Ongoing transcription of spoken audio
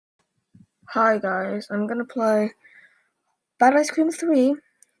Hi guys, I'm gonna play Bad Ice Cream 3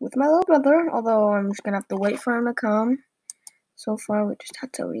 with my little brother, although I'm just gonna have to wait for him to come. So far, we just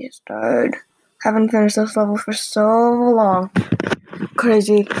had to restart. Haven't finished this level for so long.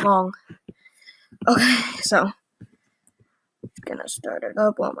 Crazy long. Okay, so just gonna start it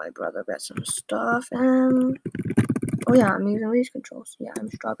up while my brother gets some stuff, and oh yeah, I'm using these controls. Yeah, I'm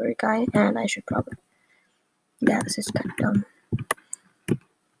Strawberry Guy, and I should probably, yeah, this is kind of dumb.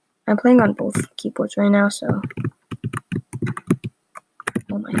 I'm playing on both keyboards right now, so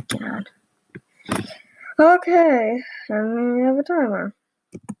oh my god. Okay, and we have a timer.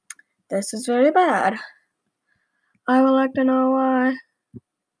 This is very bad. I would like to know why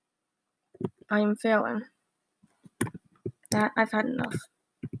I am failing. I've had enough.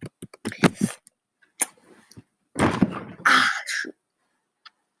 Ah, shoot.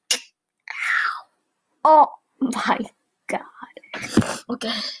 Ow. Oh my god.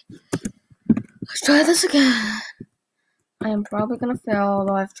 Okay. Let's try this again. I am probably gonna fail,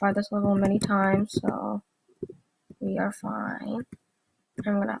 although I've tried this level many times, so we are fine.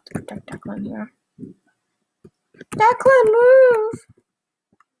 I'm gonna have to protect Declan here. Declan, move!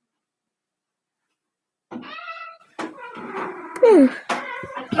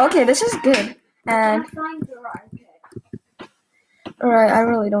 Okay, this is good. And alright, I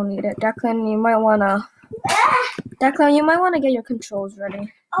really don't need it. Declan, you might wanna get your controls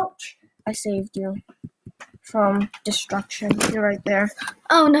ready. Ouch! I saved you from destruction. You're right there.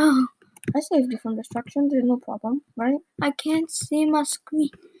 Oh no! I saved you from destruction. There's no problem, right? I can't see my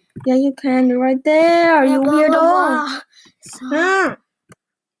screen. Yeah, you can. You're right there. You weirdo. So,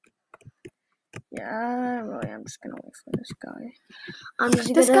 Yeah, really. I'm just gonna wait for this guy. I'm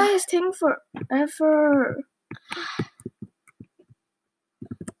just This gonna. guy is taking forever.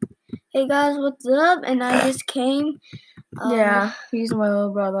 Hey guys, what's up? And I just came. Yeah, he's my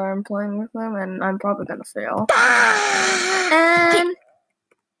little brother. I'm playing with him, and I'm probably gonna fail. And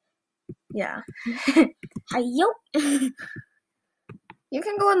yeah. hi-yo. You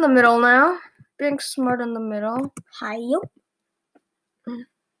can go in the middle now. Being smart in the middle. Hi-yo.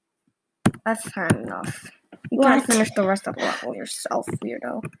 I've had enough. You What? can't finish the rest of the level yourself,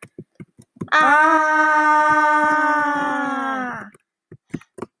 weirdo. Ah!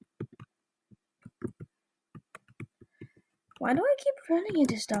 Why do I keep running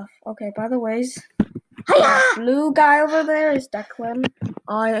into stuff? Okay, by the ways, Hiya! blue guy over there is Declan.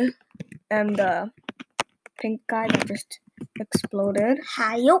 I am the pink guy that just exploded.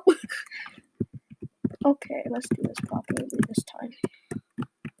 Hi-yo. Okay, let's do this properly this time.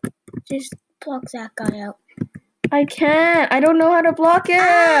 Just block that guy out. I can't. I don't know how to block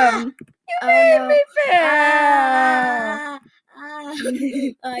him. You made me fail.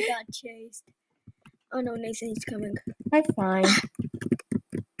 I got chased. Oh no, Nathan, he's coming. I'm fine.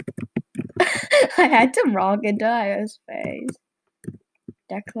 I had to rock and die his face.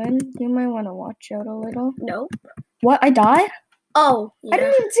 Declan, you might want to watch out a little. No. What? I died? Oh, yeah. I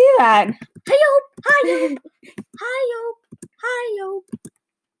didn't even see that. Hi-yo! Hi-yo! Hi-yo! Hi-yo!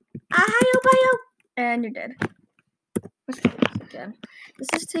 Hi-yo! Hi-yo! And you're dead. Let's try this again. This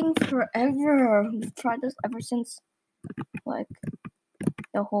is taking forever. We've tried this ever since, like,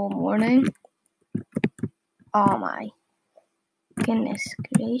 the whole morning. Oh my goodness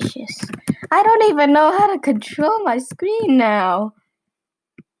gracious. I don't even know how to control my screen now.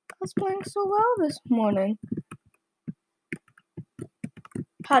 I was playing so well this morning.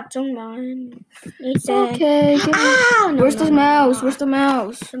 Hot don't mind. Okay. Ah, Where's the mouse? Where's the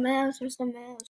mouse? The mouse. Where's the mouse?